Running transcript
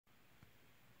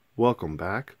Welcome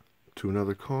back to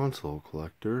another console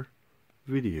collector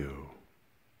video.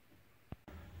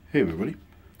 Hey everybody,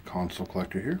 console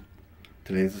collector here.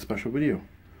 Today is a special video.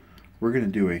 We're going to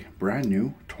do a brand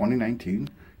new 2019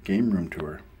 game room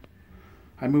tour.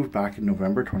 I moved back in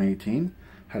November 2018,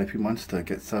 had a few months to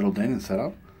get settled in and set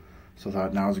up, so I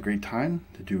thought now is a great time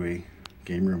to do a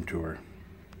game room tour.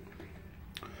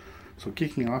 So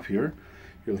kicking off here,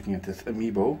 you're looking at this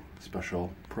Amiibo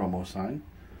special promo sign.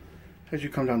 As you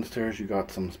come down the stairs, you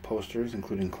got some posters,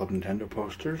 including Club Nintendo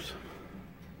posters.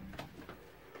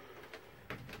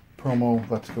 Promo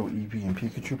Let's Go Eevee and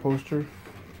Pikachu poster.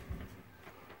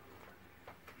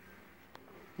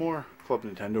 More Club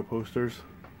Nintendo posters.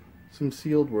 Some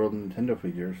sealed World Nintendo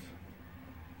figures.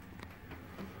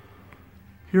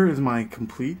 Here is my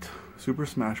complete Super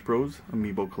Smash Bros.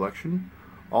 Amiibo collection.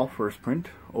 All first print,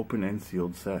 open and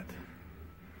sealed set.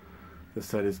 The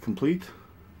set is complete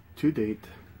to date.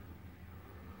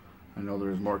 I know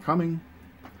there's more coming,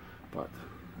 but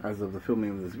as of the filming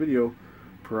of this video,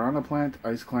 Piranha Plant,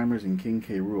 Ice Climbers, and King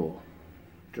K. Rool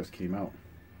just came out.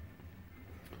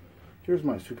 Here's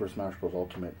my Super Smash Bros.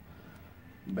 Ultimate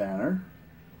banner.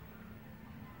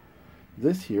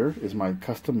 This here is my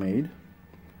custom-made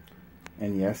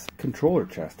NES controller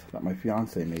chest that my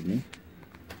fiance made me.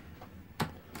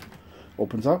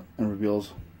 Opens up and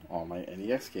reveals all my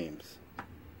NES games.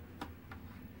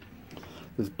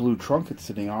 This blue trunk it's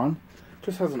sitting on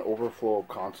just has an overflow of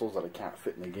consoles that I can't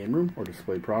fit in the game room or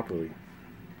display properly.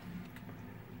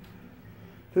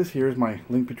 This here is my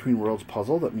Link Between Worlds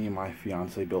puzzle that me and my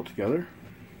fiance built together.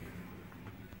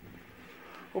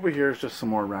 Over here is just some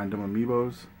more random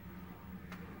amiibos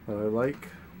that I like,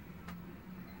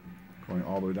 going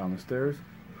all the way down the stairs.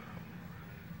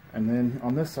 And then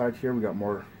on this side here we got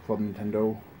more Club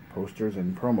Nintendo posters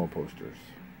and promo posters.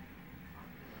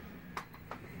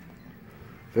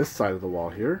 This side of the wall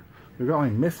here, we've got my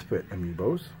Misfit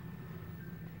amiibos.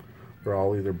 They're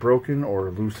all either broken or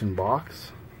loose in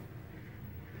box.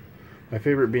 My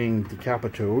favorite being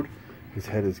Decapitoad. His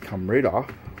head has come right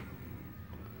off.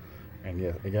 And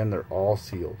yeah, again, they're all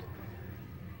sealed.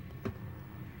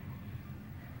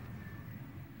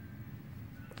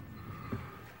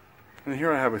 And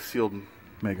here I have a sealed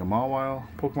Mega Mawile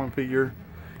Pokemon figure.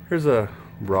 Here's a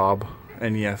Rob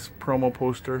NES promo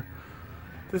poster.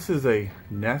 This is a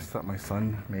nest that my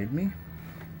son made me.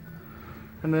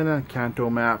 And then a Kanto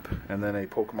map, and then a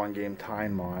Pokemon game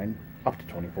timeline up to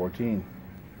 2014.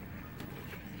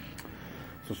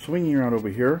 So swinging around over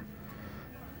here,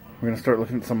 we're going to start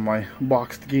looking at some of my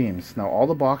boxed games. Now all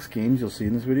the boxed games you'll see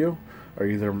in this video are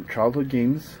either childhood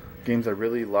games, games I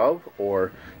really love,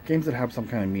 or games that have some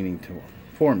kind of meaning to them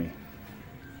for me.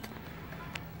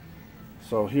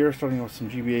 So here, starting with some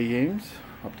GBA games,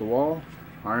 up the wall.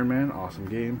 Iron Man, awesome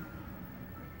game.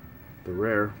 The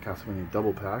rare Castlevania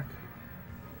Double Pack.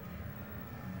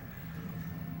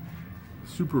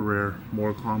 Super rare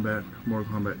Mortal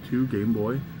Kombat 2 Game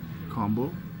Boy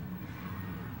combo.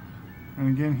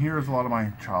 And again, here's a lot of my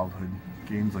childhood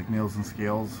games like Nails and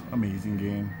Scales, amazing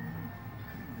game.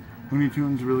 Looney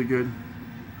Tunes, really good.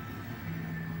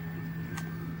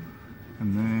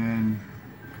 And then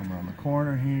come around the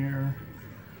corner here,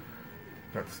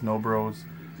 got Snow Bros,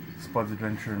 Spud's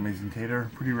Adventure, and Amazing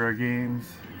Tater, pretty rare games.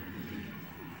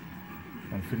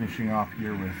 And finishing off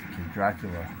here with King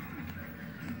Dracula.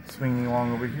 Swinging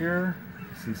along over here,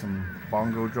 see some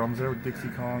bongo drums there with Dixie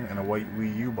Kong and a white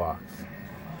Wii U box.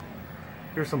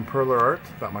 Here's some perler art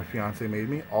that my fiance made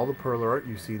me. All the perler art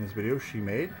you see in this video, she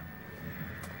made.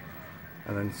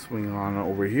 And then swinging on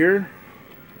over here,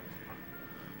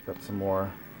 got some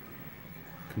more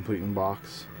complete in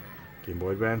box Game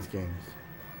Boy Advance games,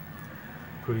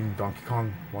 including Donkey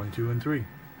Kong 1, 2, and 3.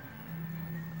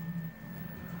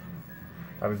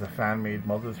 That was a fan-made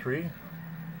Mother 3.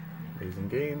 Amazing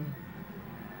game.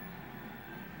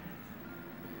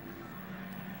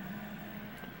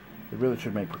 They really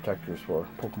should make protectors for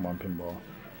Pokemon Pinball.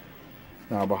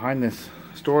 Now behind this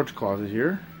storage closet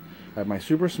here, I have my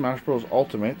Super Smash Bros.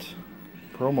 Ultimate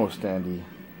promo standee.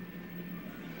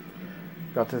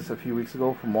 Got this a few weeks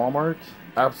ago from Walmart.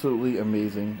 Absolutely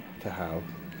amazing to have.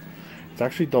 It's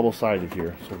actually double-sided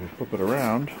here, so if you flip it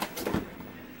around,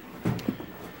 you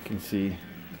can see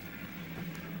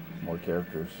more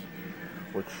characters.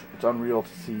 Which, it's unreal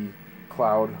to see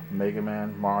Cloud, Mega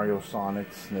Man, Mario,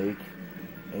 Sonic, Snake,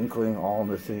 Inkling all in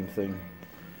the same thing.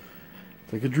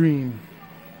 It's like a dream.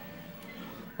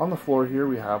 On the floor here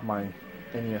we have my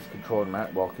NES controller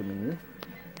mat welcoming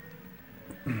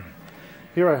you.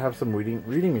 Here I have some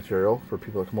reading material for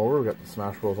people to come over. We got the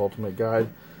Smash Bros. Ultimate Guide,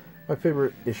 my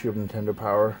favorite issue of Nintendo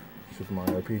Power, Super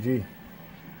Mario RPG.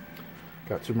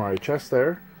 Got Super Mario Chess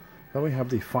there, Then we have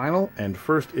the final and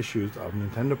first issues of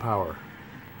Nintendo Power.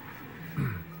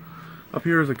 Up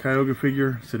here is a Kyogre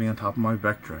figure sitting on top of my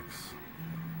Vectrex.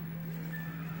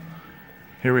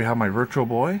 Here we have my Virtual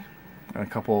Boy and a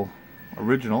couple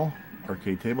original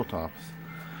arcade tabletops.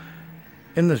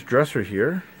 In this dresser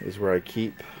here is where I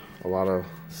keep a lot of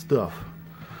stuff.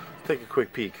 Let's take a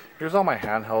quick peek. Here's all my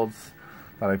handhelds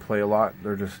that I play a lot.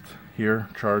 They're just here,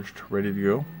 charged, ready to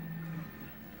go.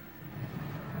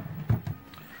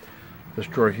 This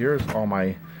drawer here is all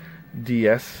my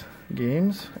DS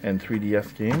games and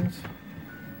 3DS games.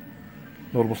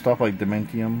 Notable stuff like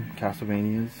Dementium,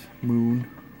 Castlevanias, Moon.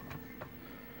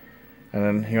 And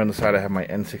then here on the side I have my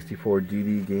N64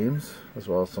 DD games, as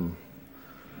well as some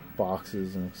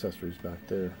boxes and accessories back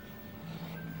there.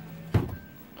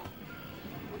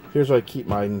 Here's where I keep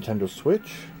my Nintendo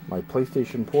Switch, my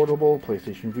PlayStation Portable,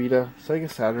 PlayStation Vita, Sega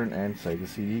Saturn, and Sega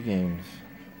CD games.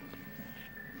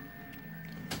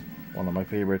 One of my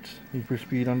favorites, Need for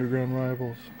Speed Underground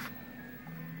Rivals.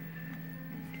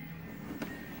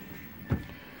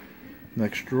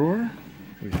 Next drawer,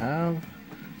 we have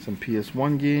some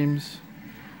PS1 games,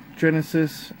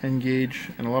 Genesis,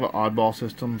 N-Gage, and a lot of oddball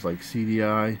systems like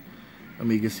CDI,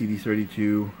 Amiga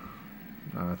CD32,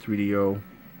 3DO,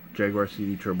 Jaguar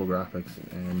CD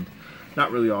TurboGrafx, and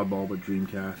not really oddball, but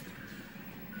Dreamcast.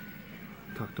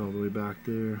 Tucked all the way back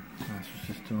there.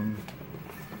 Master System.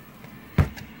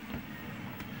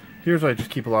 Here's where I just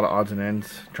keep a lot of odds and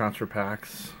ends, transfer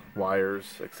packs,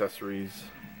 wires, accessories,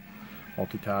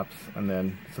 multi-taps, and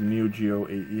then some Neo Geo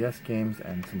 8ES games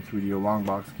and some 3DO long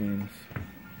box games.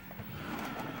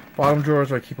 Bottom drawers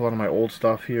where I keep a lot of my old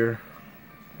stuff here.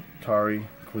 Atari,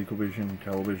 ColecoVision,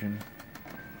 television.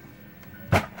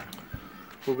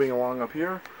 Moving along up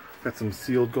here, got some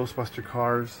sealed Ghostbuster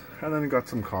cars, and then got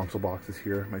some console boxes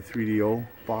here. My 3DO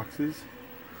boxes,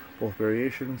 both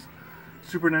variations,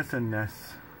 Super NES and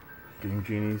NES Game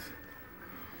Genies.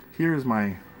 Here is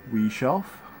my Wii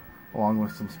shelf, along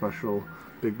with some special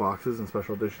big boxes and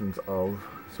special editions of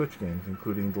Switch games,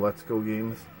 including the Let's Go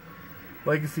games,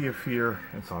 Legacy of Fear,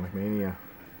 and Sonic Mania.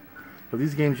 So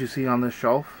these games you see on this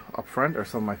shelf up front are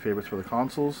some of my favorites for the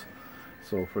consoles.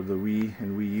 So for the Wii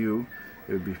and Wii U,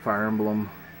 it would be Fire Emblem,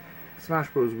 Smash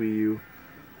Bros. Wii U,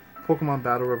 Pokemon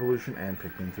Battle Revolution, and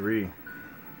Pikmin 3.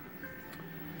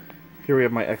 Here we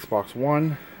have my Xbox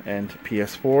One and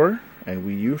PS4 and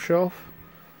Wii U shelf.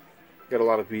 Got a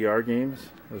lot of VR games.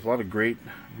 There's a lot of great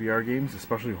VR games,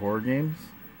 especially horror games.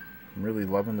 I'm really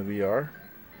loving the VR.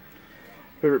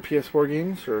 Favorite PS4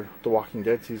 games are The Walking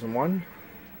Dead Season 1,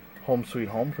 Home Sweet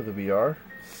Home for the VR,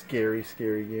 scary,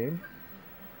 scary game.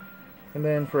 And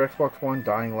then for Xbox One,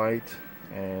 Dying Light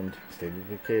and State of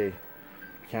Decay. If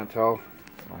you can't tell,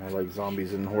 I like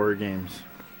zombies and horror games.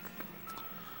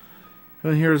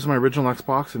 And then here's my original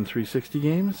Xbox and 360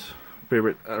 games.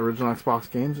 Favorite original Xbox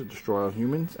games are Destroy All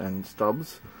Humans and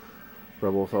Stubbs,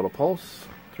 Rebel Without a Pulse.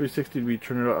 360 would be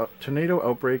Tornado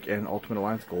Outbreak and Ultimate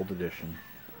Alliance Gold Edition.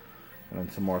 And then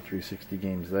some more 360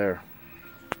 games there.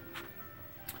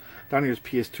 Down here is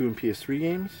PS2 and PS3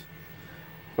 games.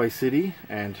 Vice City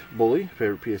and Bully,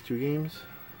 favorite PS2 games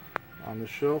on this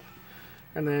shelf.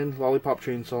 And then Lollipop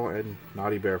Chainsaw and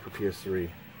Naughty Bear for PS3.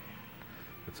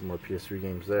 Got some more PS3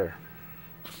 games there.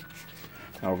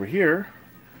 Now over here,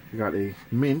 we got a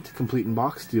mint complete in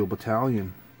box Steel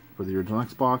Battalion for the original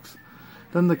Xbox.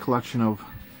 Then the collection of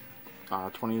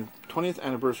 20th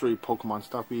anniversary Pokemon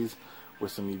stuffies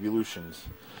with some evolutions.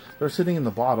 They're sitting in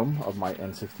the bottom of my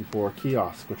N64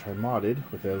 kiosk, which I modded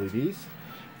with LEDs.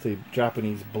 It's a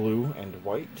Japanese blue and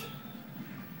white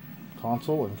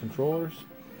console and controllers.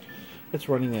 It's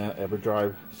running a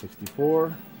EverDrive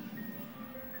 64.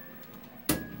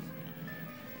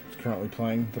 It's currently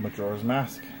playing the Majora's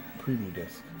Mask preview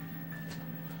disc.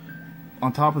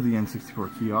 On top of the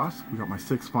N64 kiosk, we got my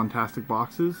 6 Fantastic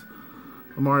boxes.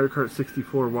 The Mario Kart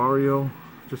 64 Wario,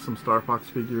 just some Star Fox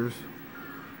figures.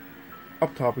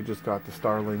 Up top we just got the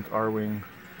Starlink, R-Wing,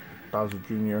 Bowser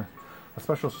Jr., a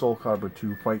special Soul Calibur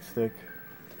 2 fight stick.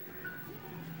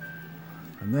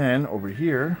 And then over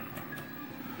here,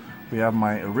 we have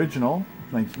my original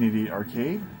 1988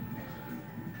 arcade,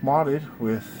 modded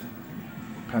with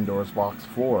Pandora's Box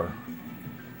 4.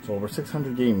 So over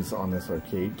 600 games on this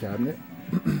arcade cabinet.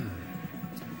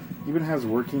 Even has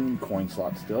working coin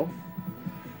slot still.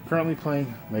 Currently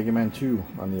playing Mega Man 2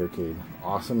 on the arcade.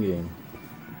 Awesome game.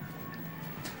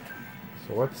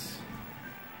 So let's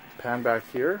pan back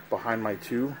here behind my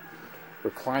 2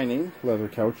 reclining leather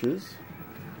couches,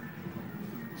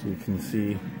 so you can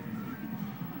see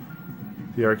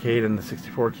the arcade and the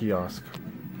 64 kiosk.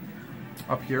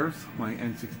 Up here's my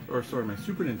my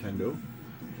Super Nintendo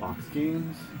box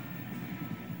games.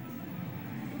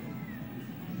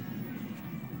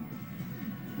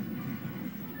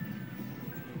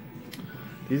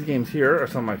 These games here are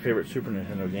some of my favorite Super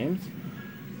Nintendo games.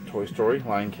 Toy Story,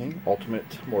 Lion King,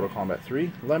 Ultimate Mortal Kombat 3,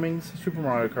 Lemmings, Super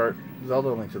Mario Kart,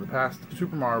 Zelda Link to the Past,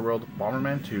 Super Mario World,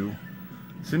 Bomberman 2,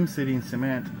 SimCity and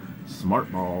SimAnt,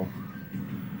 Smart Ball,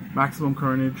 Maximum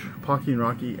Carnage, Pocky and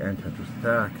Rocky, and Tetris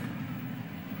Attack.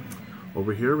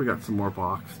 Over here we got some more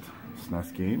boxed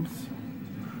SNES games.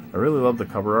 I really love the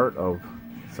cover art of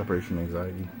Separation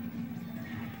Anxiety.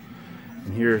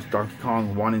 And here's Donkey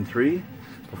Kong 1 and 3.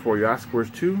 Before you ask where's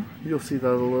 2, you'll see that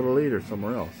a little later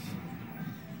somewhere else.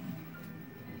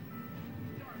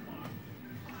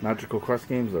 Magical Quest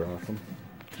games are awesome.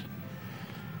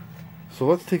 So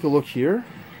let's take a look here.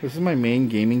 This is my main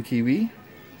gaming TV.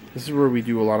 This is where we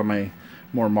do a lot of my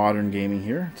more modern gaming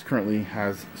here. It currently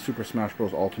has Super Smash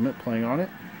Bros. Ultimate playing on it.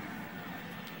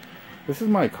 This is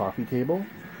my coffee table.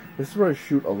 This is where I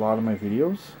shoot a lot of my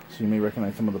videos, so you may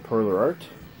recognize some of the perler art.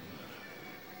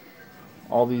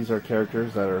 All these are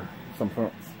characters that are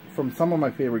from some of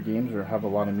my favorite games or have a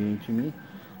lot of meaning to me,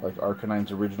 like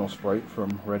Arcanine's original sprite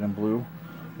from Red and Blue,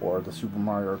 or the Super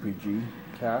Mario RPG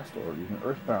cast, or even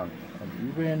Earthbound, and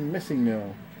even Missing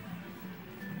No.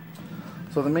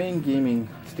 So the main gaming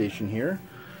station here,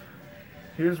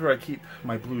 here's where I keep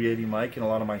my Blue Yeti mic and a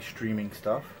lot of my streaming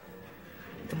stuff.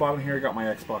 At the bottom here I got my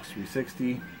Xbox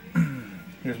 360.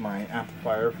 Here's my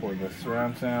amplifier for the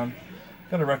surround sound.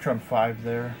 Got a Retron 5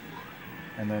 there.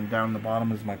 And then down the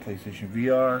bottom is my PlayStation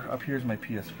VR. Up here is my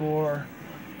PS4.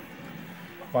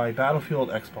 My Battlefield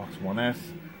Xbox One S.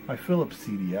 My Philips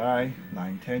CDI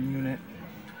 910 unit,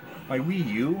 my Wii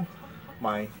U,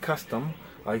 my custom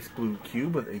Ice Blue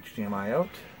Cube with HDMI out,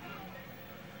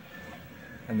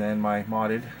 and then my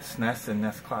modded SNES and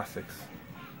NES Classics.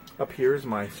 Up here is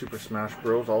my Super Smash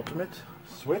Bros. Ultimate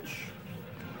Switch,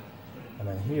 and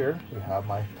then here we have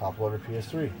my top-loader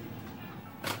PS3.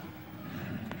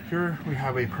 Here we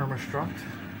have a Permastruct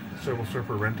Servo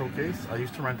Surfer rental case. I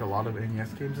used to rent a lot of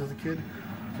NES games as a kid.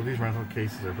 So these rental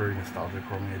cases are very nostalgic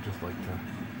for me. I just like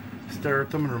to stare at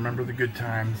them and remember the good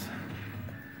times.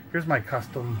 Here's my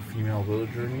custom female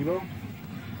villager amiibo.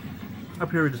 Up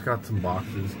here we just got some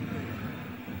boxes.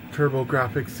 Turbo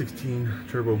Graphics 16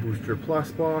 Turbo Booster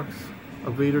Plus box,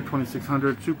 a Vader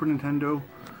 2600 Super Nintendo,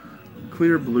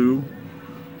 Clear Blue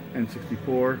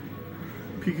N64,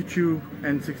 Pikachu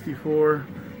N64,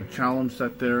 a challenge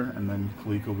set there, and then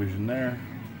ColecoVision there.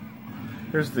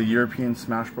 Here's the European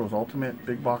Smash Bros. Ultimate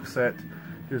big box set.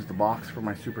 Here's the box for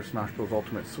my Super Smash Bros.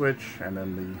 Ultimate Switch, and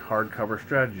then the hardcover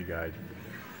strategy guide.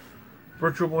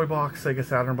 Virtual Boy box, Sega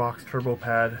Saturn box, Turbo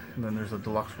Pad, and then there's a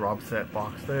deluxe Rob set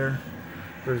box there.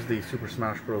 There's the Super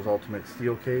Smash Bros. Ultimate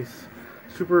steel case,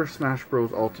 Super Smash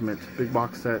Bros. Ultimate big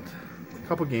box set, a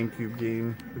couple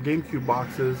GameCube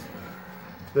boxes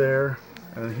there,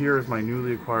 and then here is my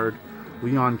newly acquired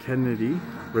Leon Kennedy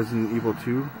Resident Evil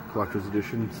 2 Collector's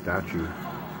Edition statue.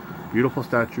 Beautiful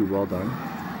statue, well done.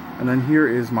 And then here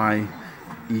is my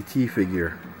E.T.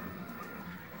 figure.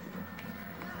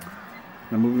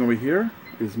 Now moving over here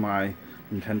is my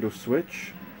Nintendo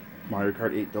Switch Mario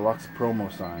Kart 8 Deluxe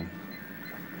promo sign.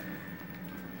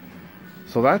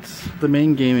 So that's the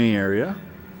main gaming area,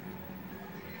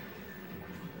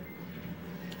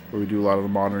 where we do a lot of the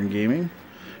modern gaming.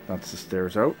 That's the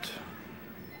stairs out.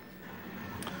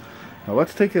 Now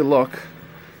let's take a look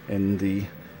in the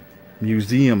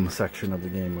museum section of the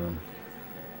game room.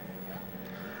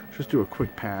 Just do a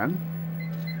quick pan.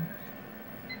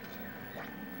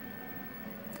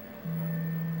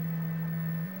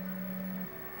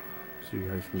 So you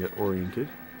guys can get oriented.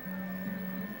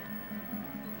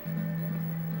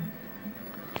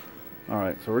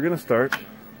 Alright, so we're going to start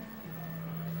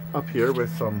up here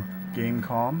with some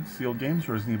Gamecom sealed games,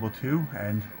 Resident Evil 2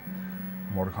 and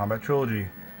Mortal Kombat Trilogy.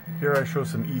 Here I show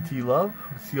some E.T. love,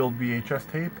 a sealed VHS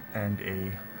tape, and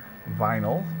a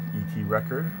vinyl E.T.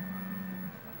 record.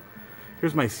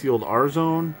 Here's my sealed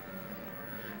R-Zone.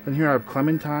 Then here I have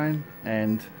Clementine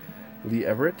and Lee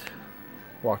Everett,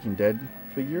 Walking Dead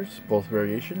figures, both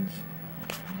variations.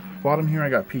 Bottom here I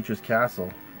got Peach's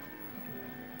Castle.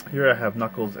 Here I have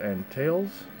Knuckles and Tails,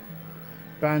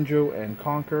 Banjo and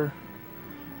Conker,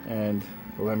 and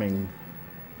Lemming.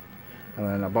 And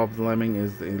then above the Lemming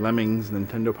is the Lemmings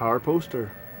Nintendo Power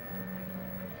poster.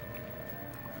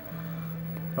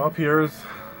 Up here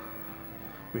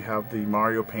we have the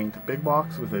Mario Paint big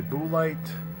box with a Boo light.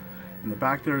 In the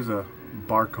back there's a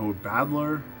Barcode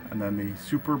Battler, and then the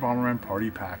Super Bomberman Party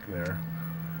Pack there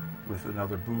with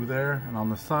another Boo there. And on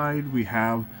the side we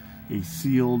have a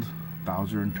sealed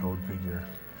Bowser and Toad figure.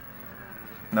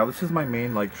 Now this is my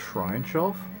main shrine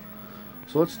shelf.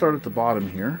 So let's start at the bottom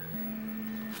here.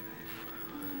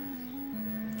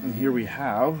 And here we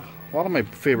have a lot of my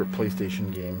favorite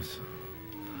PlayStation games.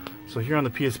 So here on the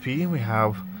PSP we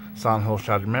have Silent Hill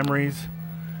Shattered Memories.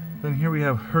 Then here we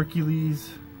have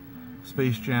Hercules,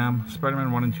 Space Jam,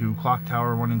 Spider-Man 1 and 2, Clock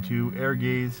Tower 1 and 2, Air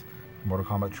Gaze, Mortal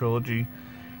Kombat Trilogy.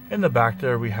 In the back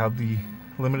there we have the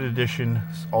limited edition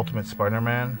Ultimate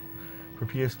Spider-Man for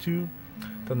PS2.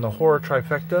 Then the horror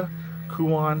trifecta,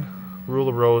 Kuon, Rule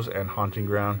of Rose, and Haunting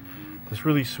Ground. This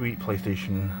really sweet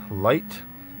PlayStation Lite.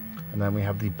 And then we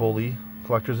have the Bully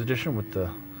Collector's Edition with the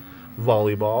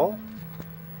volleyball.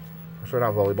 Sorry,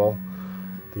 not volleyball.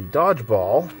 The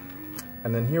dodgeball.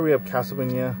 And then here we have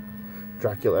Castlevania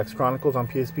Dracula X Chronicles on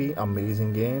PSP.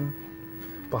 Amazing game.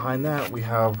 Behind that we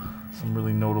have some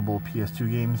really notable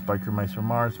PS2 games. Biker Mice from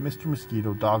Mars, Mr.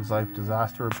 Mosquito, Dog's Life,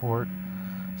 Disaster Report,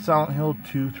 Silent Hill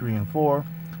 2, 3, and 4,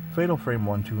 Fatal Frame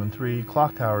 1, 2, and 3,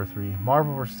 Clock Tower 3,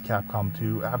 Marvel vs. Capcom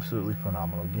 2, absolutely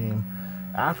phenomenal game,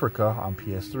 Africa on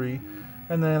PS3,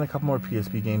 and then a couple more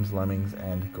PSP games, Lemmings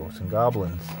and Ghosts and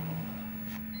Goblins.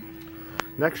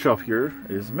 Next shelf here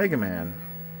is Mega Man.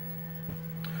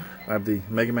 I have the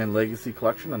Mega Man Legacy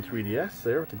Collection on 3DS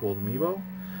there with the gold amiibo.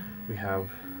 We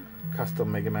have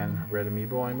custom Mega Man red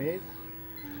amiibo I made.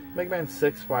 Mega Man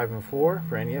 6, 5, and 4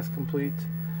 for NES complete.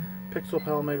 Pixel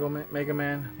Pal Mega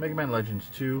Man, Mega Man Legends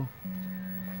 2.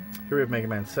 Here we have Mega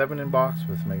Man 7 in box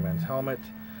with Mega Man's helmet.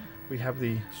 We have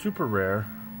the super rare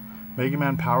Mega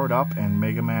Man Powered Up and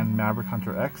Mega Man Maverick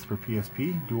Hunter X for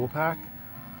PSP, dual pack.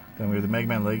 Then we have the Mega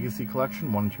Man Legacy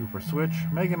Collection 1 and 2 for Switch,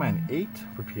 Mega Man 8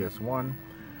 for PS1.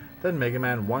 Then Mega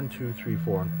Man 1, 2, 3,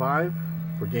 4, and 5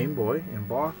 for Game Boy in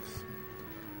box.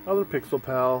 Other Pixel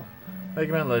Pal,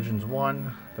 Mega Man Legends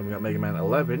 1. Then we got Mega Man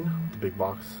 11, the big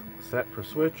box set for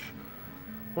Switch.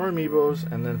 More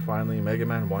amiibos, and then finally Mega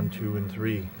Man 1, 2, and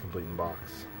 3 complete in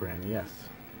box for NES.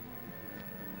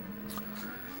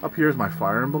 Up here is my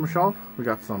Fire Emblem shelf. We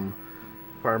got some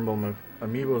Fire Emblem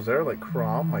amiibos there, like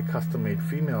Chrom, my custom-made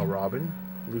female Robin,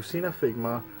 Lucina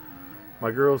Figma,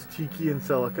 my girls Tiki and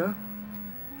Celica.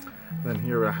 Then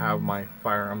here I have my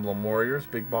Fire Emblem Warriors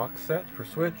big box set for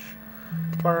Switch,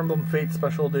 Fire Emblem Fate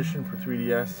Special Edition for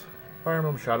 3DS, Fire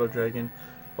Emblem Shadow Dragon,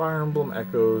 Fire Emblem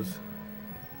Echoes,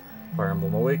 Fire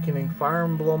Emblem Awakening, Fire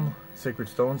Emblem Sacred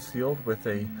Stone sealed with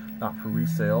a not for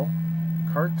resale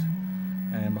cart,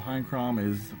 and behind Chrom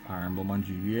is Fire Emblem on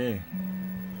GBA.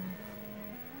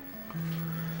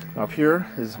 Now up here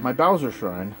is my Bowser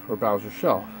Shrine, or Bowser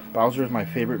Shelf. Bowser is my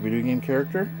favorite video game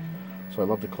character, so I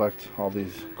love to collect all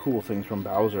these cool things from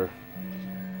Bowser.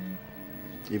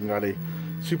 Even got a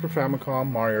Super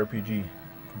Famicom Mario RPG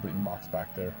complete in box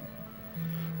back there.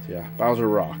 So yeah, Bowser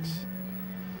rocks.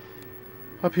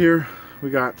 Up here we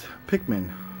got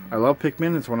Pikmin. I love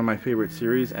Pikmin, it's one of my favorite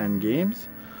series and games.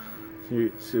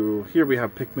 So here we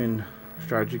have Pikmin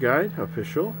Strategy Guide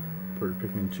official for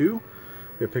Pikmin 2.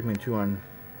 We have Pikmin 2 on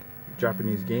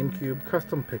Japanese GameCube,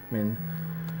 custom Pikmin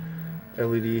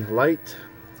LED light.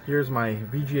 Here's my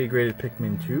VGA graded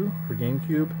Pikmin 2 for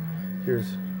GameCube.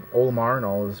 Here's Olimar and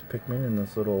all his Pikmin in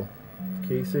this little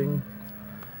casing.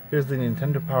 Here's the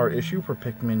Nintendo Power issue for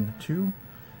Pikmin 2.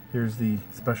 Here's the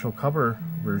special cover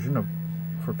version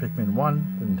for Pikmin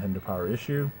 1, the Nintendo Power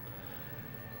issue.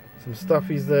 Some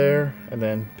stuffies there, and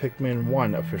then Pikmin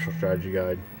 1 official strategy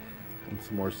guide. And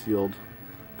some more sealed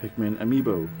Pikmin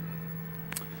amiibo.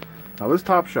 Now this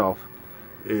top shelf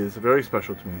is very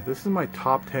special to me. This is my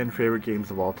top 10 favorite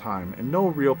games of all time, in no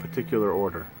real particular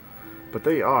order. But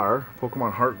they are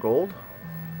Pokemon Heart Gold,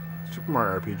 Super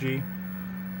Mario RPG,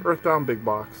 Earthbound Big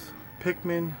Box,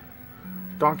 Pikmin,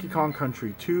 Donkey Kong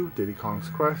Country 2, Diddy Kong's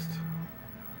Quest,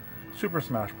 Super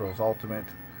Smash Bros. Ultimate.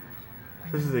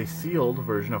 This is a sealed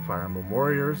version of Fire Emblem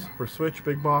Warriors for Switch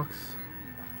Big Box,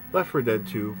 Left 4 Dead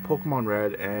 2, Pokemon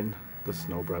Red, and the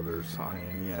Snow Brothers on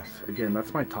NES. Again,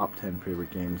 that's my top 10 favorite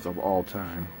games of all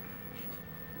time.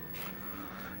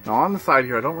 Now on the side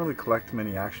here, I don't really collect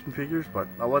many action figures, but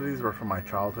a lot of these were from my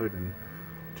childhood and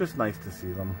just nice to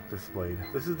see them displayed.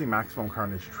 This is the Maximum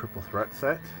Carnage Triple Threat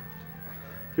set.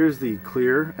 Here's the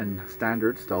clear and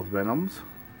standard Stealth Venoms.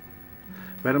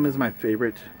 Venom is my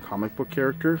favorite comic book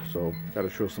character, so gotta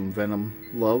show some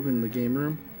Venom love in the game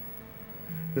room.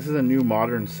 This is a new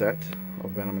modern set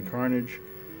of Venom and Carnage.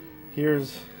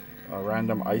 Here's a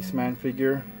random Iceman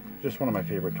figure, just one of my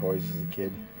favorite toys as a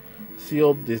kid.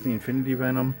 Sealed Disney Infinity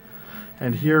Venom.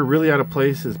 And here, really out of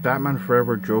place, is Batman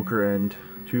Forever, Joker, and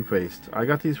Two-Faced. I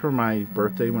got these for my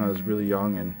birthday when I was really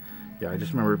young, and yeah, I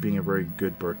just remember it being a very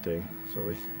good birthday, so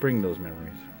they bring those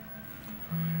memories.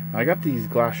 I got these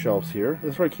glass shelves here.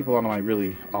 This is where I keep a lot of my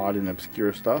really odd and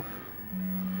obscure stuff.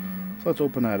 So let's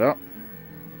open that up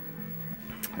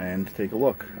and take a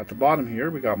look. At the bottom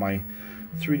here, we got my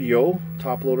 3DO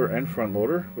top loader and front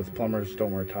loader with Plumbers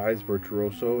Don't Wear Ties,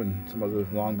 Virtuoso, and some other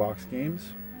long box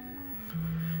games.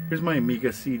 Here's my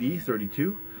Amiga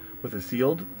CD32 with a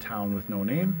sealed Town with No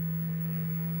Name.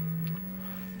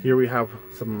 Here we have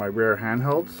some of my rare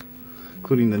handhelds,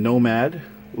 including the Nomad,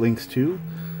 Lynx 2,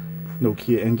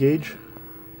 Nokia N-Gage,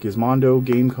 Gizmondo,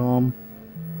 Gamecom,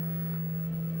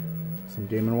 some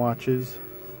Game & Watches,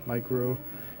 Micro.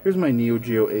 Here's my Neo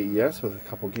Geo AES with a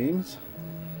couple games.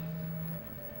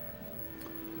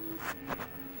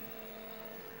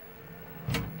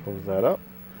 Close that up.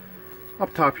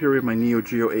 Up top here we have my Neo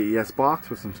Geo AES box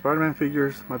with some Spider-Man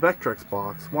figures, my Vectrex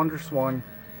box, WonderSwan,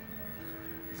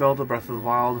 Zelda Breath of the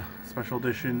Wild Special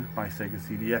Edition, my Sega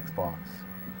CDX box,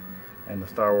 and the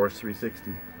Star Wars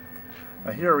 360.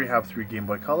 Now here we have 3 Game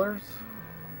Boy Colors.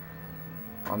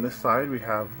 On this side we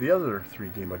have the other 3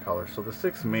 Game Boy Colors, so the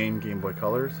 6 main Game Boy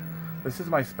Colors. This is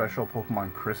my special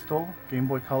Pokemon Crystal Game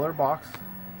Boy Color box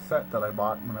set that I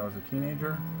bought when I was a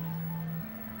teenager.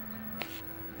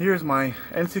 Here's my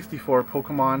N64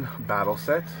 Pokemon Battle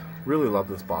Set. Really love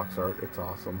this box art, it's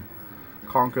awesome.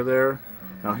 Conker there.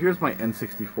 Now here's my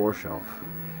N64 shelf.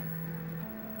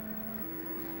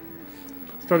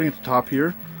 Starting at the top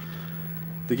here,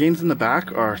 the games in the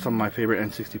back are some of my favorite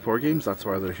N64 games, that's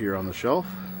why they're here on the shelf.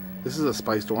 This is a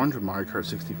Spiced Orange with Mario Kart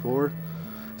 64.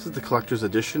 This is the collector's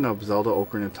edition of Zelda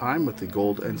Ocarina of Time with the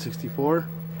gold N64.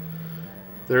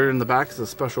 There in the back is a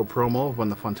special promo of When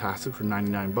the Fantastic for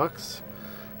 99 bucks.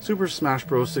 Super Smash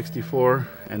Bros. 64,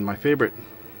 and my favorite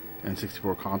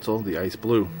N64 console, the Ice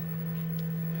Blue.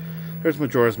 There's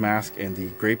Majora's Mask and the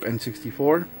Grape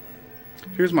N64.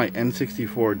 Here's my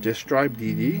N64 Disk Drive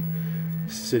DD.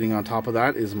 Sitting on top of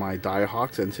that is my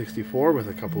Diahawks N64 with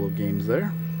a couple of games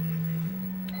there.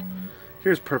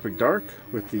 Here's Perfect Dark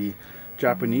with the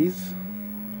Japanese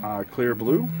Clear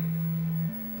Blue.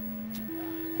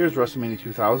 Here's WrestleMania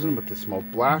 2000 with the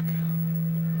Smoked Black.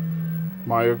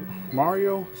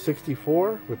 Mario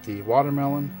 64 with the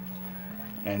Watermelon,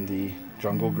 and the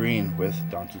Jungle Green with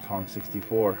Donkey Kong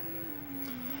 64.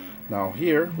 Now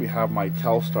here we have my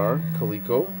Telstar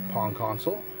Coleco Pong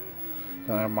console.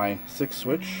 Then I have my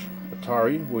 6-switch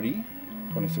Atari Woody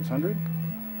 2600.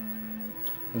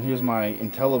 And here's my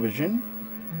Intellivision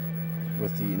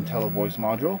with the IntelliVoice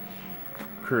module.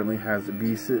 Currently has a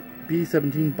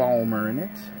B17 Balmer in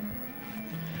it.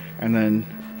 And then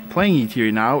playing it here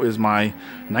now is my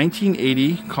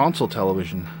 1980 console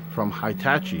television from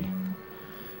Hitachi.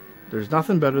 There's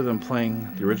nothing better than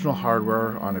playing the original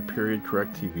hardware on a period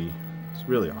correct TV. It's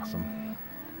really awesome.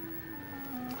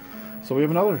 So we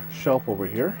have another shelf over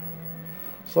here.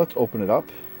 So let's open it up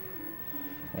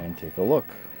and take a look.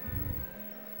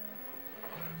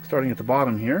 Starting at the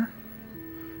bottom here,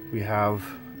 we have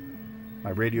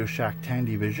my Radio Shack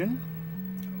Tandy Vision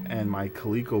and my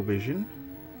ColecoVision,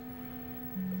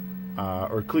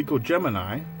 or Coleco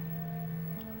Gemini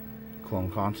clone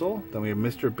console. Then we have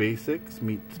Mr. Basics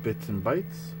meets Bits and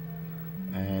Bytes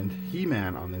and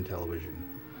He-Man on Intellivision.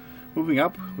 Moving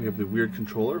up, we have the weird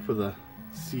controller for the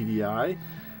CDI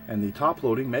and the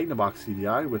top-loading Magnavox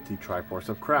CDI with the Triforce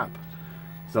of Crap.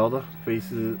 Zelda,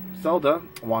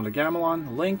 Wanda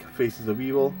Gamelon, Link, Faces of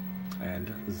Evil,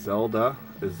 and Zelda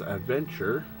is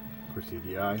Adventure for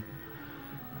CDI.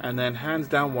 And then hands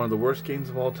down one of the worst games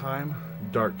of all time,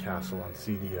 Dark Castle on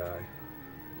CDI.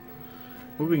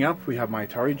 Moving up, we have my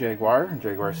Atari Jaguar and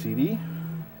Jaguar CD.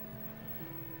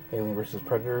 Alien vs.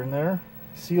 Predator in there.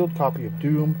 Sealed copy of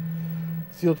Doom.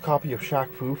 Sealed copy of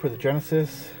Shaq Fu for the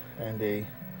Genesis. And a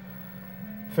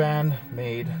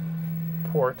fan-made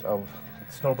port of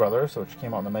Snow Brothers, which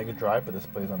came out on the Mega Drive, but this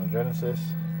plays on the Genesis.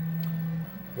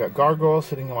 We got Gargoyle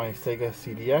sitting on my Sega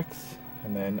CDX.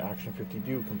 And then Action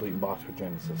 52 complete in box for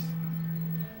Genesis.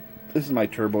 This is my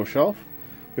Turbo shelf.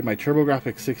 We have my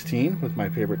TurboGrafx 16 with my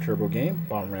favorite Turbo game,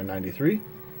 Bomberman 93.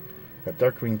 Got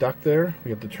Darkwing Duck there.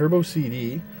 We have the Turbo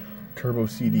CD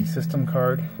system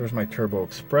card. There's my Turbo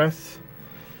Express.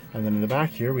 And then in the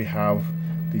back here we have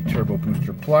the Turbo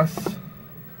Booster Plus.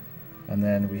 And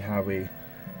then we have a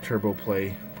Turbo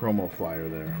Play promo flyer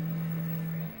there.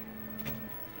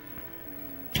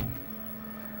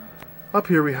 Up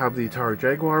here we have the Atari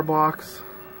Jaguar box,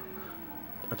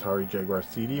 Atari Jaguar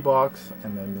CD box,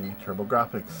 and then the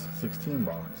TurboGrafx 16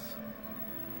 box.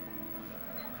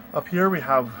 Up here we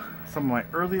have some of my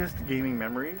earliest gaming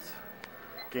memories.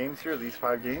 Games here, these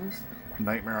 5 games: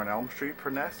 Nightmare on Elm Street for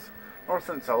NES, North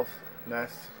and South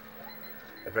NES,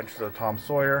 Adventures of Tom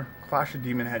Sawyer, Clash of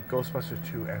Demon Head, Ghostbusters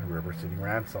 2, and River City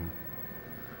Ransom.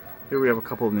 Here we have a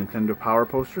couple of Nintendo Power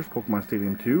posters, Pokemon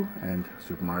Stadium 2 and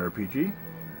Super Mario RPG.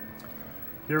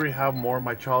 Here we have more of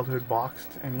my childhood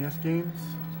boxed NES games.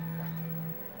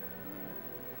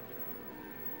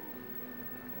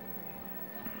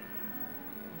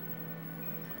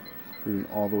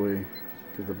 Moving all the way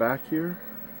to the back here.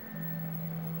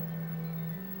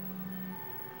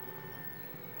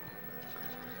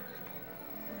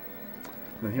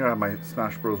 And then here I have my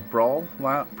Smash Bros. Brawl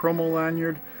promo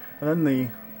lanyard, and then the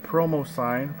promo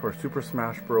sign for Super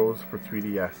Smash Bros. For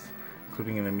 3DS,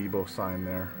 including an amiibo sign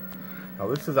there. Now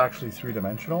this is actually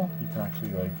three-dimensional. You can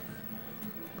actually like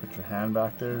put your hand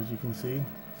back there, as you can see,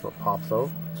 so it pops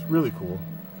out. It's really cool.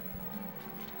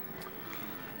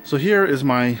 So here is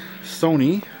my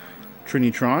Sony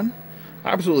Trinitron. I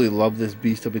absolutely love this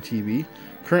beast of a TV.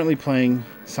 Currently playing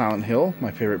Silent Hill, my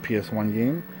favorite PS1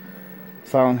 game.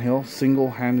 Silent Hill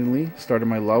single-handedly started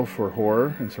my love for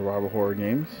horror and survival horror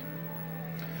games.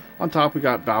 On top we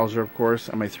got Bowser, of course,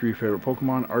 and my three favorite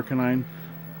Pokemon, Arcanine,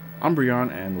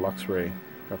 Umbreon, and Luxray.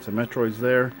 Got some Metroids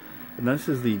there. And this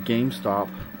is the GameStop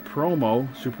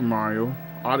promo Super Mario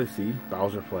Odyssey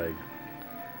Bowser flag.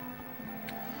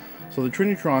 So the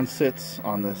Trinitron sits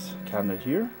on this cabinet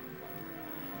here.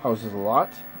 Houses a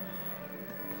lot.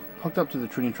 Hooked up to the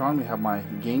Trinitron we have my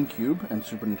GameCube and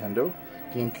Super Nintendo.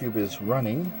 GameCube is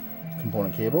running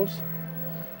component cables.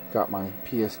 Got my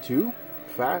PS2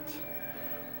 fat.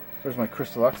 There's my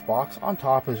Crystal X box. On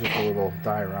top is just a little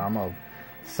diorama of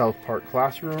South Park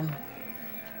Classroom.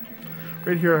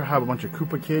 Right here I have a bunch of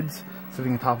Koopa Kids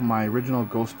sitting on top of my original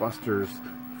Ghostbusters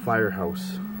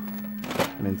firehouse.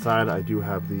 And inside I do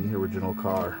have the original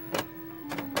car.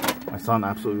 My son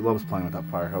absolutely loves playing with that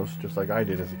firehouse, just like I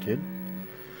did as a kid.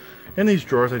 In these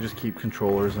drawers I just keep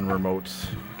controllers and remotes.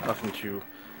 Nothing too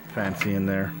fancy in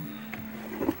there.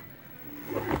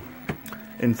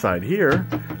 Inside here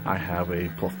I have a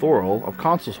plethora of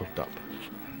consoles hooked up.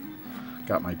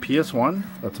 Got my PS1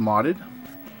 that's modded.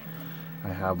 I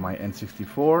have my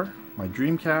N64, my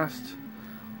Dreamcast,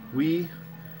 Wii,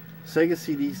 Sega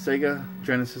CD, Sega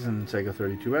Genesis and Sega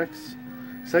 32X,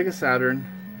 Sega Saturn,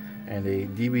 and a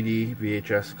DVD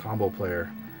VHS combo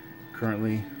player.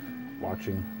 Currently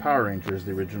watching Power Rangers,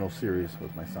 the original series,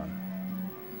 with my son.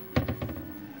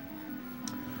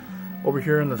 Over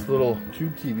here in this little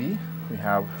tube TV, we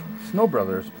have Snow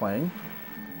Brothers playing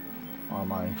on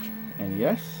my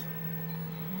NES.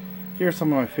 Here are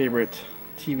some of my favorite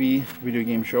TV video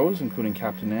game shows, including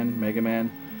Captain N, Mega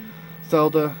Man,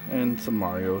 Zelda, and some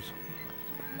Marios.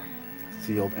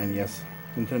 Sealed NES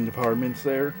Nintendo Power Mints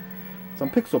there. Some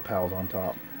Pixel Pals on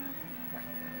top.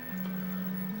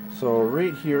 So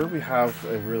right here we have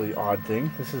a really odd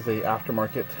thing. This is a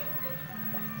aftermarket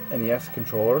NES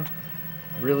controller.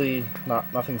 Really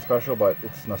nothing special, but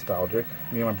it's nostalgic.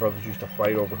 Me and my brothers used to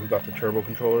fight over who got the turbo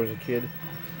controller as a kid.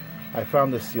 I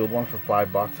found this sealed one for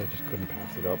 $5. I just couldn't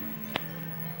pass it up.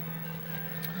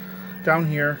 Down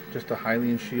here, just a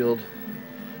Hylian shield.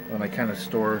 And I kind of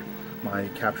store my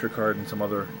capture card and some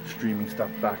other streaming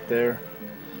stuff back there.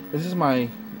 This is my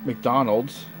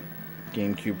McDonald's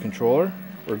GameCube controller,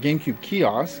 or GameCube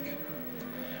kiosk.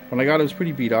 When I got it, it was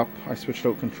pretty beat up. I switched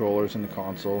out controllers in the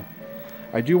console.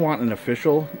 I do want an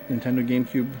official Nintendo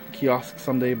GameCube kiosk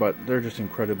someday, but they're just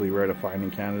incredibly rare to find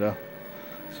in Canada.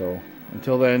 So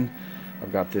until then,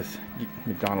 I've got this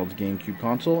McDonald's GameCube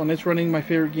console, and it's running my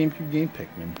favorite GameCube game,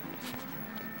 Pikmin.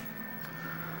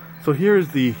 So here is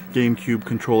the GameCube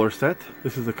controller set.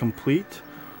 This is a complete,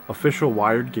 official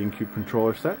wired GameCube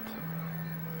controller set.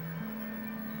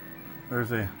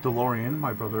 There's a DeLorean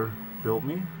my brother built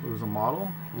me. It was a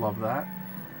model. Love that.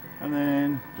 And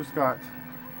then just got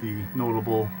the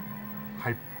notable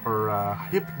hip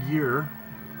gear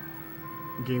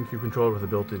GameCube controller with a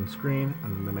built-in screen,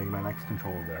 and then the Mega Man X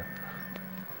controller there.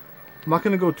 I'm not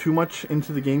going to go too much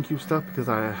into the GameCube stuff because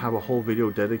I have a whole video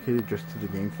dedicated just to the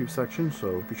GameCube section,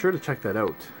 so be sure to check that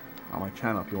out on my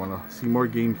channel if you want to see more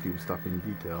GameCube stuff in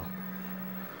detail.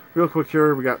 Real quick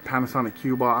here, we got Panasonic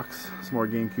Q-Box, some more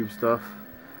GameCube stuff.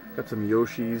 Got some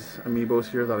Yoshi's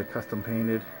amiibos here that I custom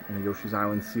painted in a Yoshi's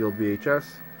Island sealed VHS.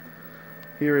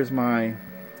 Here is my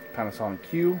Panasonic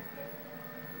Q,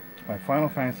 my Final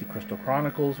Fantasy Crystal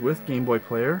Chronicles with Game Boy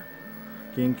player,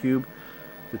 GameCube,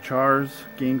 the Chars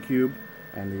GameCube,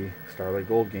 and the Starlight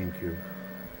Gold GameCube.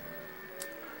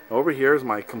 Over here is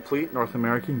my complete North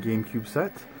American GameCube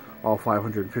set, all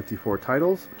 554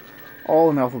 titles, all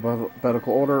in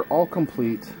alphabetical order, all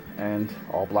complete, and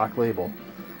all black label,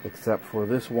 except for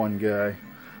this one guy.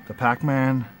 The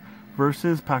Pac-Man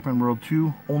versus Pac-Man World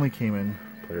 2 only came in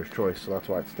Player's Choice, so that's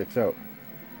why it sticks out.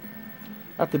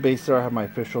 At the base there I have my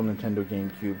official Nintendo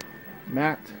GameCube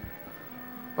mat.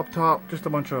 Up top, just a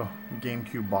bunch of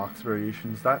GameCube box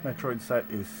variations. That Metroid set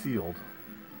is sealed.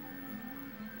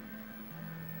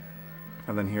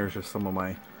 And then here's just some of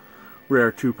my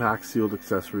rare 2-pack sealed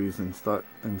accessories and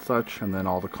such, and then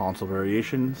all the console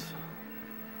variations.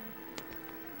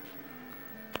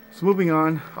 So moving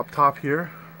on, up top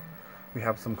here, we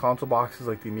have some console boxes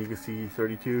like the Amiga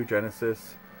CD32,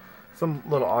 Genesis, some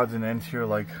little odds and ends here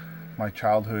like my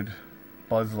childhood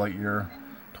Buzz Lightyear,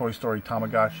 Toy Story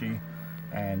Tamagotchi,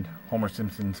 and Homer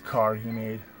Simpson's car he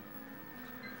made.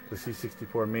 The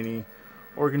C64 Mini,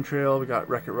 Oregon Trail, we got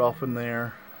Wreck-It Ralph in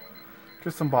there.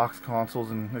 Just some box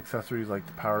consoles and accessories like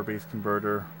the Power Base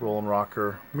Converter, Rollin'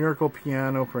 Rocker, Miracle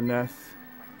Piano for NES.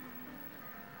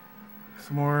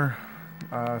 Some more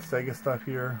Sega stuff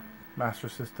here, Master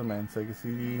System and Sega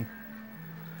CD,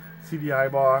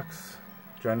 CDI box,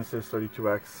 Genesis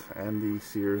 32X, and the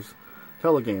Sears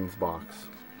Telegames box.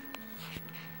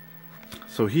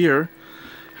 So here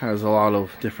has a lot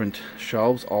of different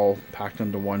shelves all packed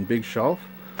into one big shelf.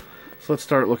 So let's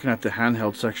start looking at the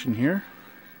handheld section here.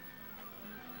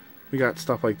 We got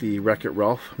stuff like the Wreck-It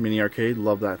Ralph mini arcade,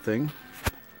 love that thing.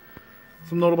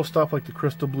 Some notable stuff like the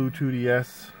Crystal Blue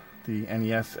 2DS, the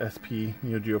NES SP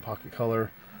Neo Geo Pocket Color,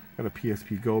 got a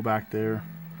PSP Go back there.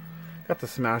 Got the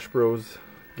Smash Bros.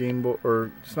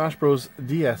 Smash Bros.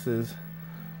 DS's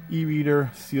e-reader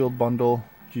sealed bundle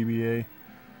GBA.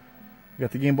 We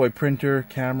got the Game Boy printer,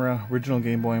 camera, original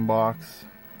Game Boy in box,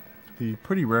 the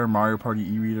pretty rare Mario Party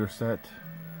e-reader set.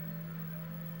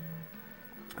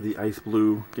 The Ice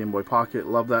Blue Game Boy Pocket,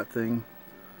 love that thing.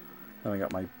 Then I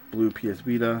got my blue PS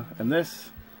Vita, and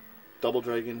this Double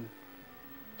Dragon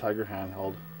Tiger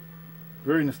handheld.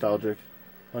 Very nostalgic,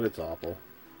 but it's awful.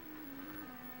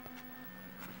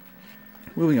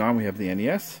 Moving on, we have the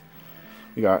NES.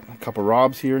 We got a couple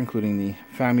ROMs here, including the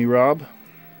Family ROM.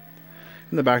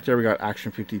 In the back there, we got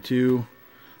Action 52.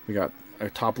 We got a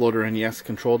top loader NES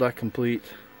control deck complete.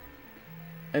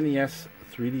 NES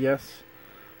 3DS.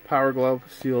 Power Glove,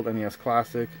 sealed NES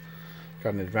Classic.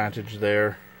 Got an Advantage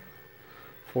there.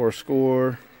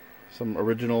 4-score. Some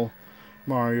original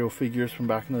Mario figures from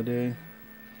back in the day.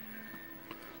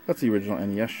 That's the original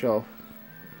NES shelf.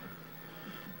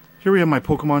 Here we have my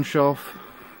Pokemon shelf.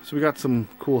 So we got some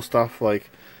cool stuff like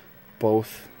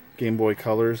both Game Boy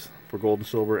Colors for Gold and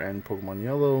Silver and Pokemon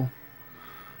Yellow.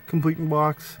 Complete in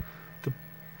box. The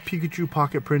Pikachu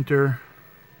Pocket Printer.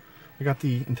 I got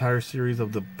the entire series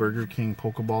of the Burger King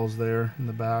Pokeballs there in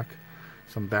the back.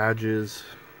 Some badges.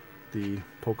 The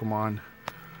Pokemon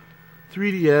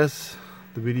 3DS.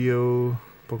 The video.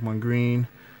 Pokemon Green.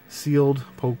 Sealed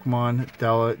Pokemon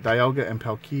Dialga and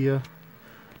Palkia.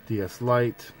 DS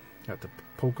Lite. Got the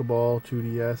Pokeball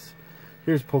 2DS.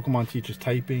 Here's Pokemon Teaches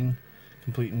Typing.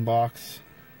 Complete in box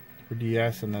for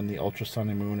DS. And then the Ultra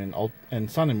Sun and Moon and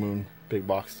Sun and Moon big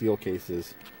box steel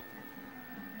cases.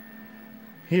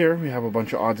 Here we have a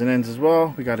bunch of odds and ends as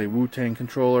well. We got a Wu-Tang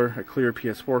controller, a clear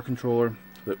PS4 controller,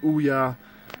 the Ouya,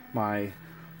 my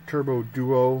Turbo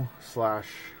Duo /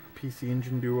 PC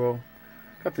Engine Duo.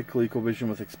 Got the ColecoVision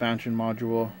with expansion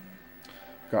module.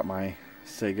 Got my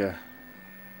Sega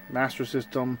Master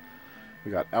System.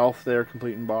 We got Elf there,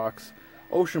 complete in box.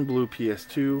 Ocean Blue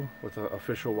PS2 with an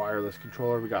official wireless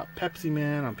controller. We got Pepsi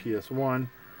Man on PS1.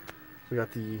 We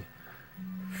got the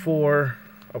 4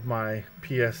 of my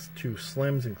PS2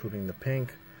 Slims, including the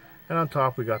pink. And on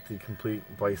top we got the complete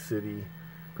Vice City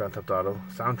Grand Theft Auto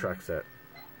soundtrack set.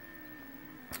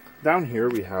 Down here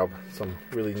we have some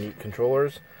really neat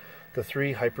controllers. The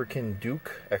 3 Hyperkin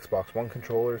Duke Xbox One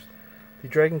controllers. The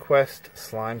Dragon Quest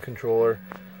Slime controller.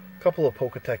 A couple of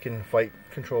Poketekken Fight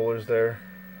controllers there.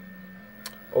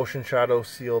 Ocean Shadow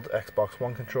sealed Xbox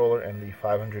One controller and the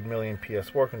 500 million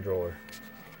PS4 controller.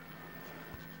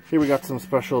 Here we got some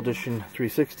special edition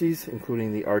 360s,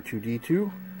 including the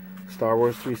R2-D2, Star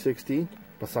Wars 360.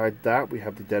 Beside that, we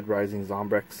have the Dead Rising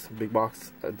Zombrex Big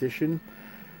Box Edition.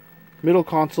 Middle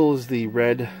console is the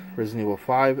red Resident Evil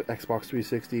 5 Xbox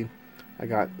 360. I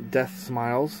got Death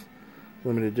Smiles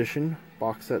Limited Edition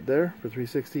box set there for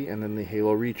 360, and then the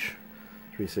Halo Reach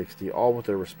 360, all with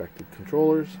their respective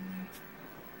controllers.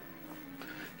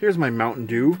 Here's my Mountain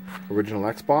Dew original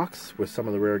Xbox with some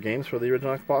of the rare games for the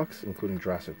original Xbox, including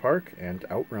Jurassic Park and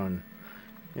Outrun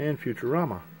and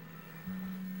Futurama.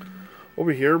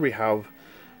 Over here we have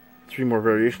 3 more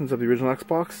variations of the original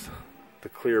Xbox: the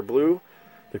clear blue,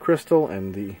 the crystal,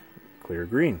 and the clear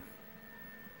green.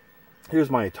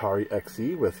 Here's my Atari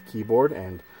XE with keyboard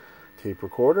and tape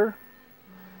recorder.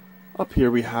 Up here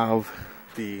we have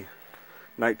the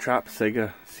Night Trap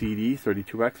Sega CD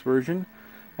 32X version.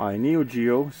 My Neo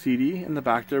Geo CD. In the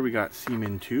back there we got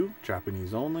Seaman 2,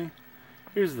 Japanese only.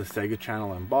 Here's the Sega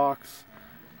channel and box.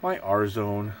 My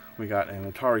R-Zone. We got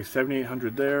an Atari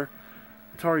 7800 there.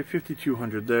 Atari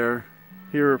 5200 there.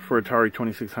 Here for Atari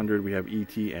 2600 we have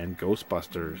E.T. and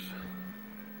Ghostbusters.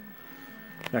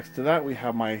 Next to that we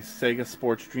have my Sega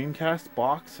Sports Dreamcast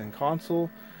box and console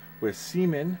with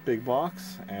Seaman big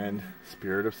box and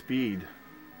Spirit of Speed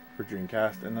for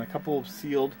Dreamcast, and then a couple of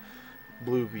sealed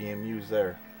blue VMUs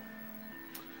there.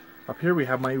 Up here we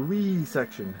have my Wii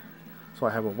section. So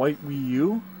I have a white Wii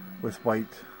U with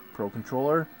white Pro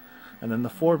controller, and then the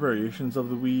 4 variations of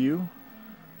the Wii U,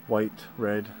 white,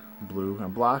 red, blue,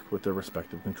 and black with their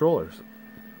respective controllers.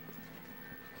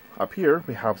 Up here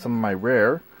we have some of my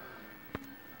rare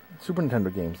Super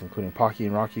Nintendo games, including Pocky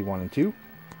and Rocky 1 and 2,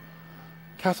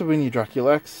 Castlevania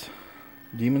Dracula X,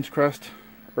 Demon's Crest,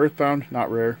 Earthbound,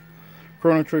 not rare,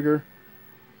 Chrono Trigger,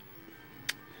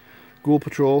 Ghoul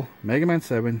Patrol, Mega Man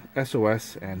 7,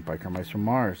 SOS, and Biker Mice from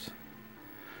Mars.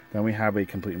 Then we have a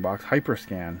complete in-box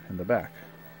Hyperscan in the back.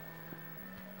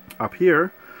 Up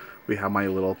here, we have my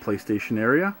little PlayStation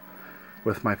area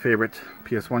with my favorite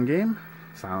PS1 game,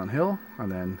 Silent Hill,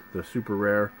 and then the super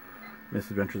rare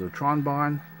Misadventures of Tron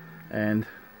Bonne, and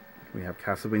we have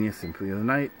Castlevania Symphony of the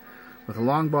Night with a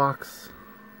long box,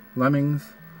 Lemmings,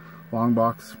 long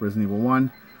box, Resident Evil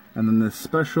 1, and then this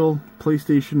special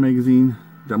PlayStation Magazine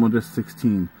Demo Disc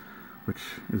 16, which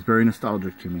is very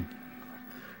nostalgic to me.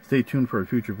 Stay tuned for a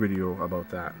future video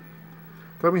about that.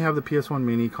 Then we have the PS1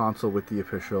 Mini console with the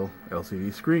official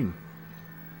LCD screen.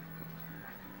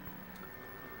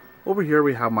 Over here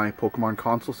we have my Pokemon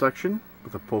console section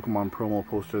with a Pokemon promo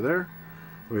poster there.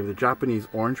 We have the Japanese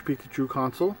Orange Pikachu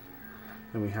console.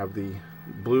 Then we have the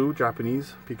Blue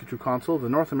Japanese Pikachu console, the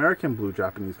North American Blue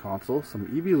Japanese console,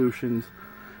 some Evolutions,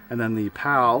 and then the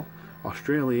PAL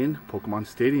Australian Pokemon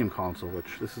Stadium console,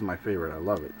 which this is my favorite. I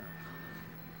love it.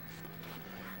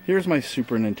 Here's my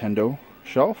Super Nintendo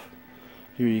shelf.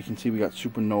 Here you can see we got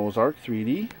Super Noah's Ark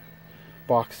 3D,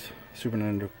 box Super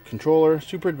Nintendo controller,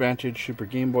 Super Advantage, Super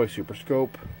Game Boy, Super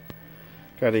Scope.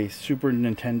 Got a Super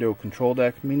Nintendo Control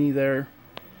Deck Mini there,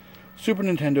 Super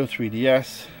Nintendo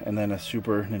 3DS, and then a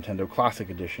Super Nintendo Classic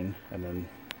Edition, and then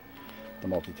the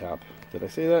multi-tap. Did I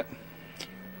say that?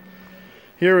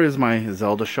 Here is my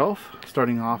Zelda shelf,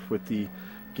 starting off with the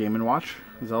Game & Watch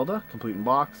Zelda, complete in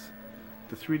box,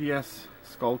 the 3DS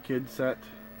Skull Kid set.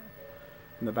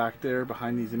 In the back there,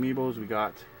 behind these amiibos, we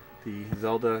got the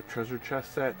Zelda Treasure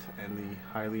Chest set and the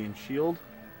Hylian Shield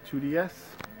 2DS.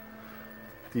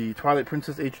 The Twilight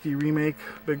Princess HD Remake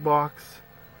big box,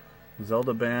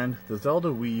 Zelda Band, the Zelda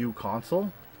Wii U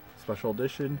console, special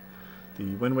edition,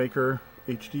 the Wind Waker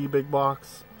HD big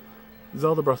box,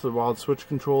 Zelda Breath of the Wild Switch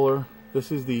controller.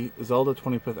 This is the Zelda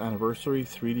 25th Anniversary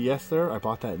 3DS there. I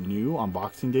bought that new on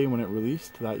Boxing Day when it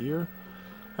released that year.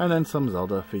 And then some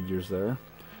Zelda figures there.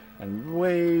 And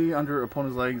way under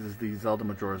Opponent's legs is the Zelda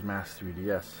Majora's Mask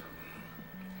 3DS.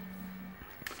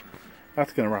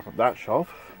 That's going to wrap up that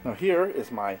shelf. Now here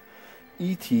is my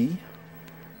E.T.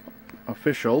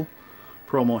 official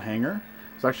promo hanger.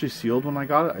 It's actually sealed when I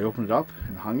got it. I opened it up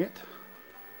and hung it.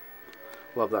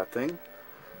 Love that thing.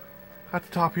 At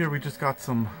the top here we just got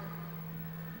some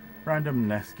random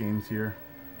NES games here.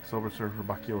 Silver Surfer,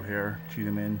 Bucky O'Hare,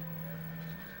 Cheetah-Man,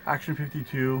 Action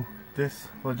 52. This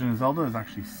Legend of Zelda is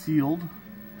actually sealed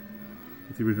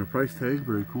with the original price tag.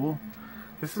 Very cool.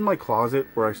 This is my closet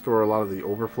where I store a lot of the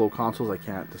overflow consoles I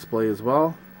can't display as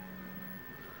well.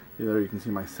 There you can see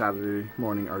my Saturday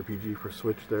morning RPG for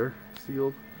Switch there,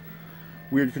 sealed.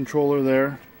 Weird controller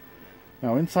there.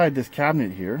 Now inside this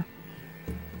cabinet here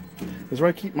is where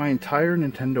I keep my entire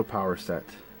Nintendo Power set.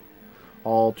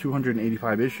 All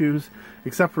 285 issues,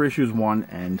 except for issues 1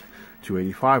 and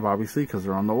 285, obviously, because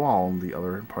they're on the wall in the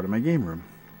other part of my game room.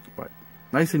 But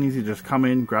nice and easy, just come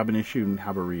in, grab an issue, and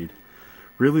have a read.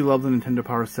 Really love the Nintendo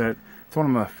Power set. It's one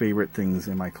of my favorite things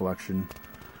in my collection.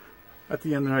 At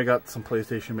the end there I got some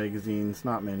PlayStation magazines,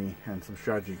 not many, and some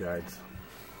strategy guides.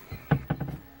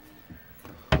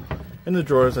 In the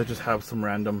drawers I just have some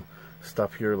random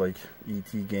stuff here like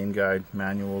ET game guide,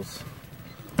 manuals,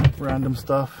 random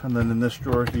stuff. And then in this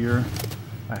drawer here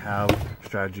I have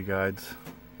strategy guides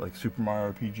like Super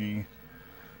Mario RPG,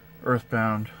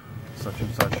 Earthbound, such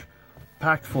and such,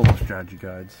 packed full of strategy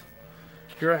guides.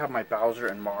 Here I have my Bowser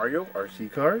and Mario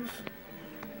RC cars.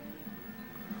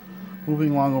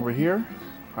 Moving along over here,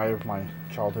 I have my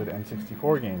childhood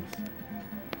N64 games.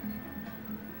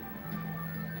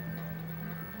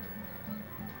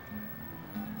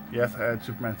 Yes, I had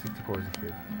Superman 64 as a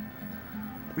kid.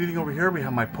 Leading over here, we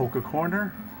have my Poke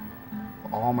Corner,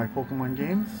 all my Pokemon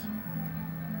games.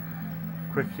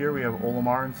 Quick here, we have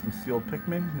Olimar and some sealed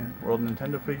Pikmin and World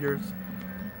Nintendo figures.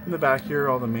 In the back here,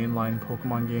 all the mainline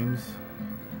Pokemon games.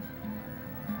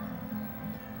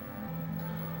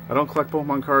 I don't collect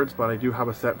Pokemon cards, but I do have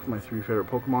a set for my 3 favorite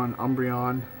Pokemon,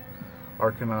 Umbreon,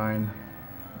 Arcanine,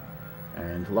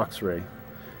 and Luxray.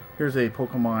 Here's a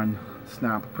Pokemon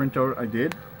Snap printout I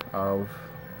did of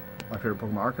my favorite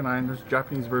Pokemon Arcanine. There's a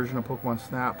Japanese version of Pokemon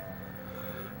Snap.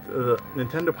 The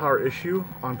Nintendo Power issue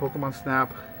on Pokemon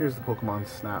Snap. Here's the Pokemon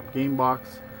Snap game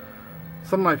box.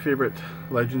 Some of my favorite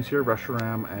legends here,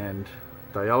 Reshiram and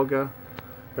Dialga.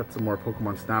 Got some more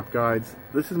Pokemon Snap guides.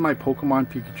 This is my Pokemon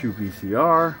Pikachu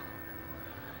VCR.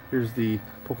 Here's the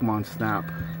Pokemon Snap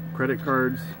credit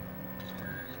cards.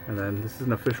 And then this is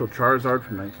an official Charizard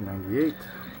from 1998.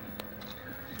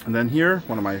 And then here,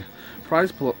 one of my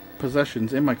prized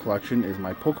possessions in my collection is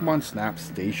my Pokemon Snap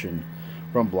Station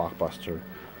from Blockbuster.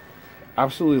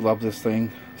 Absolutely love this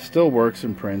thing. Still works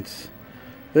and prints.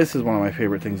 This is one of my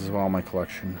favorite things as well in my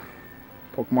collection.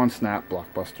 Pokemon Snap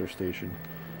Blockbuster Station.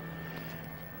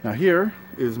 Now here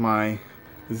is my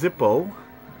Zippo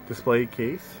display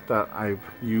case that I've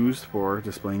used for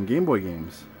displaying Game Boy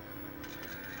games.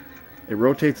 It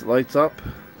rotates, it lights up.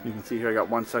 You can see here I got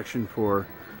one section for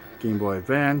Game Boy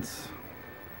Advance.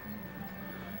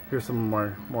 Here's some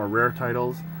more rare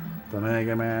titles. The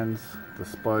Mega Mans, the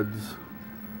Spuds,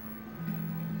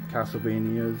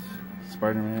 Castlevanias,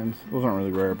 Spider-Mans. Those aren't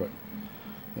really rare, but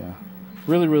yeah.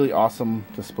 Really, really awesome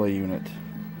display unit.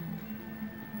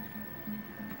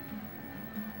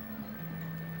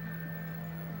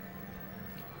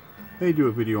 May do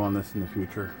a video on this in the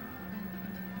future.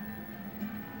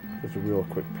 Just a real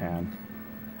quick pan.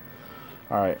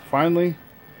 Alright, finally,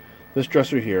 this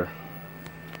dresser here.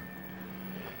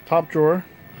 Top drawer.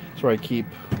 That's where I keep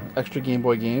extra Game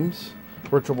Boy games,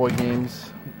 Virtual Boy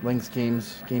games, Lynx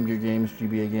games, Game Gear games,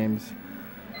 GBA games,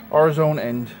 R-Zone,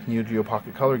 and Neo Geo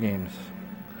Pocket Color games.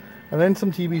 And then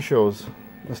some TV shows,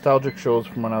 nostalgic shows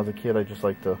from when I was a kid I just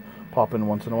like to pop in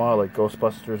once in a while, like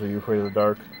Ghostbusters, Are You Afraid of the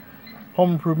Dark,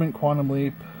 Home Improvement, Quantum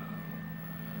Leap,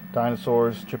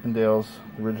 Dinosaurs, Chippendales,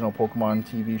 the original Pokemon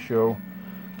TV show,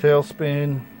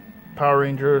 Tailspin, Power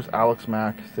Rangers, Alex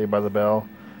Mack, Saved by the Bell,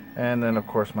 and then of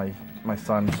course my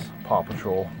son's Paw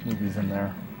Patrol movies in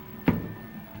there.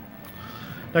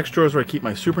 Next drawer is where I keep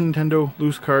my Super Nintendo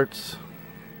loose carts.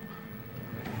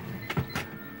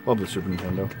 Love the Super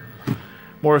Nintendo.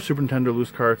 More Super Nintendo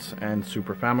loose carts and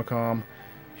Super Famicom.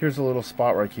 Here's a little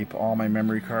spot where I keep all my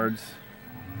memory cards.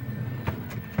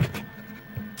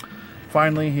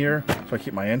 Finally here, so I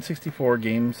keep my N64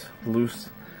 games loose,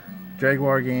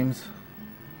 Jaguar games,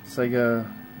 Sega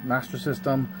Master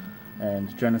System,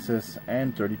 and Genesis,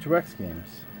 and 32X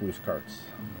games loose carts.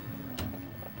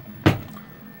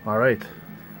 Alright,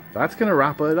 that's going to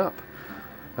wrap it up.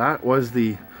 That was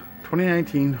the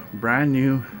 2019 brand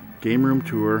new Game Room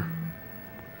Tour.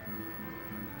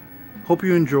 Hope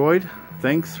you enjoyed.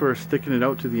 Thanks for sticking it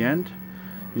out to the end.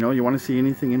 You know, you want to see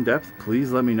anything in depth,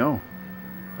 please let me know.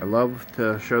 I love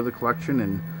to share the collection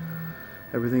and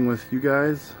everything with you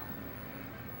guys.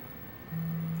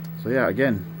 So yeah,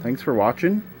 again, thanks for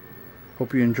watching.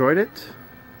 Hope you enjoyed it.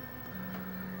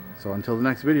 So until the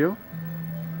next video,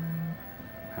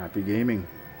 happy gaming.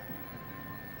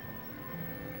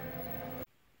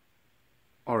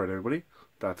 Alright everybody,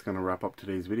 that's going to wrap up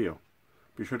today's video.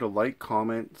 Be sure to like,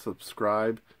 comment,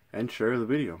 subscribe, and share the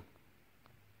video.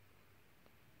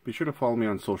 Be sure to follow me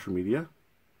on social media.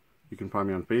 You can find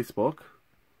me on Facebook,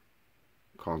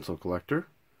 Console Collector,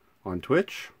 on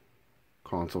Twitch,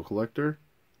 Console Collector,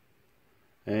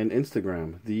 and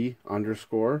Instagram,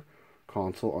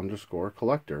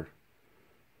 _console_collector.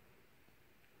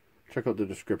 Check out the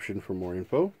description for more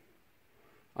info.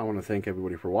 I want to thank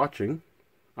everybody for watching.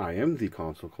 I am the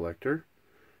Console Collector,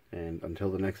 and until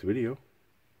the next video,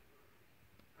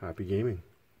 happy gaming.